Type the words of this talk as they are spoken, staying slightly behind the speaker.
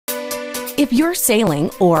If you're sailing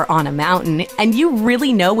or on a mountain and you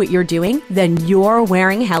really know what you're doing, then you're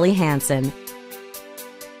wearing Helly Hansen.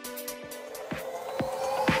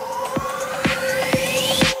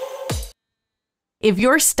 If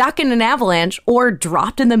you're stuck in an avalanche or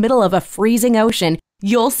dropped in the middle of a freezing ocean,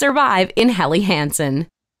 you'll survive in Helly Hansen.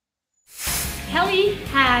 Helly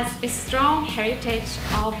has a strong heritage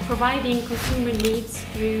of providing consumer needs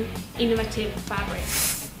through innovative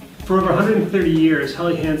fabrics. For over 130 years,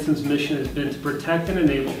 Helly Hansen's mission has been to protect and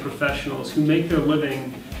enable professionals who make their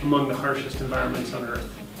living among the harshest environments on Earth.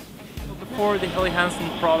 Before the Helly Hansen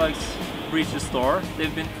products reach the store,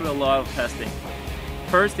 they've been through a lot of testing.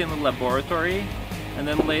 First in the laboratory, and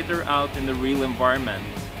then later out in the real environment,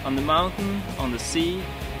 on the mountain, on the sea,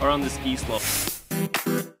 or on the ski slope.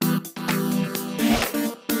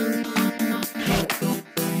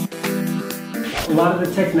 A lot of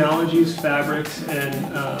the technologies, fabrics, and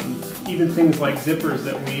even things like zippers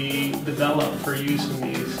that we develop for use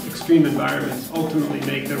in these extreme environments ultimately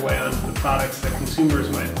make their way onto the products that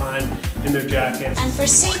consumers might find in their jackets. And for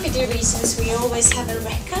safety reasons, we always have a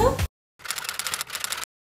reco.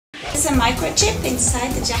 There's a microchip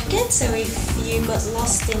inside the jacket, so if you got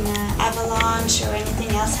lost in an avalanche or anything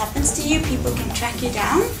else happens to you, people can track you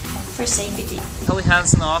down for safety. Helly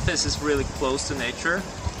Hansen office is really close to nature,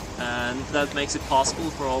 and that makes it possible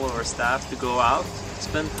for all of our staff to go out,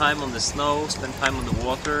 spend time on the snow, spend time on the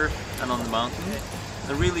water and on the mountain,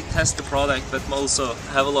 and really test the product, but also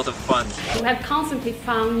have a lot of fun. We have constantly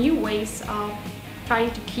found new ways of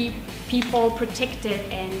trying to keep people protected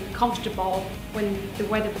and comfortable when the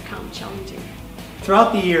weather becomes challenging.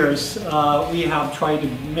 Throughout the years, we have tried to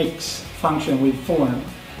mix function with form,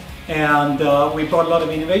 and we brought a lot of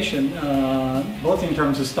innovation, both in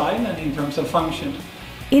terms of style and in terms of function.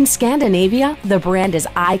 In Scandinavia, the brand is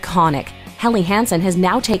iconic. Helly Hansen has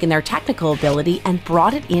now taken their technical ability and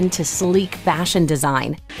brought it into sleek fashion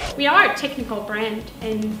design. We are a technical brand,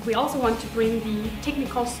 and we also want to bring the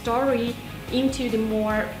technical story into the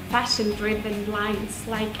more fashion-driven lines,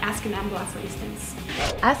 like Ask an Embla, for instance.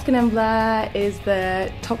 Ask an Embla is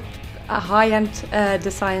the top high-end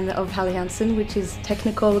design of Helly Hansen, which is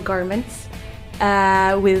technical garments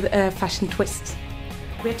with a fashion twist.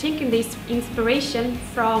 We're taking this inspiration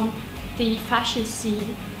from the fashion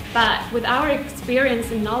scene, but with our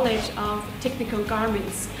experience and knowledge of technical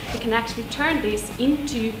garments, we can actually turn this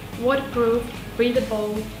into waterproof,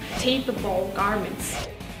 breathable, tapeable garments.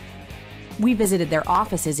 We visited their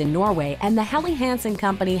offices in Norway, and the Helly Hansen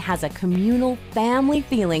company has a communal family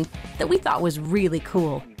feeling that we thought was really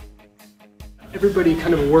cool. Everybody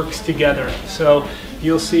kind of works together, so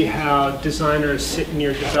you'll see how designers sit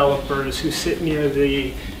near developers, who sit near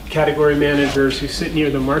the category managers, who sit near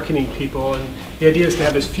the marketing people, and the idea is to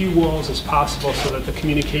have as few walls as possible so that the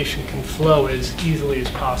communication can flow as easily as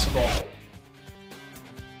possible.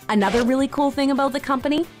 Another really cool thing about the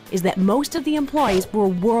company is that most of the employees were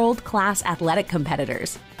world-class athletic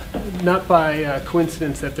competitors. Not by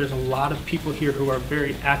coincidence that there's a lot of people here who are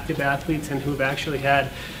very active athletes and who've actually had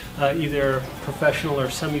either professional or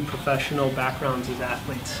semi-professional backgrounds as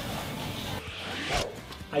athletes.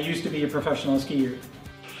 I used to be a professional skier.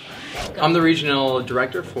 I'm the regional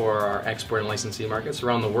director for our export and licensee markets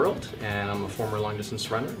around the world, and I'm a former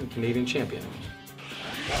long-distance runner and Canadian champion.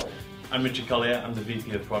 I'm Richard Collier, I'm the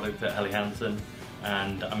VP of Product at Helly Hansen,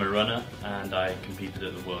 and I'm a runner, and I competed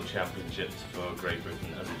at the World Championships for Great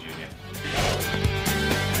Britain as a junior.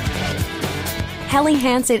 Helly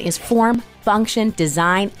Hansen is form, function,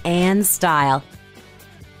 design, and style.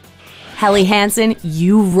 Helly Hansen,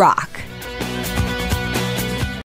 you rock!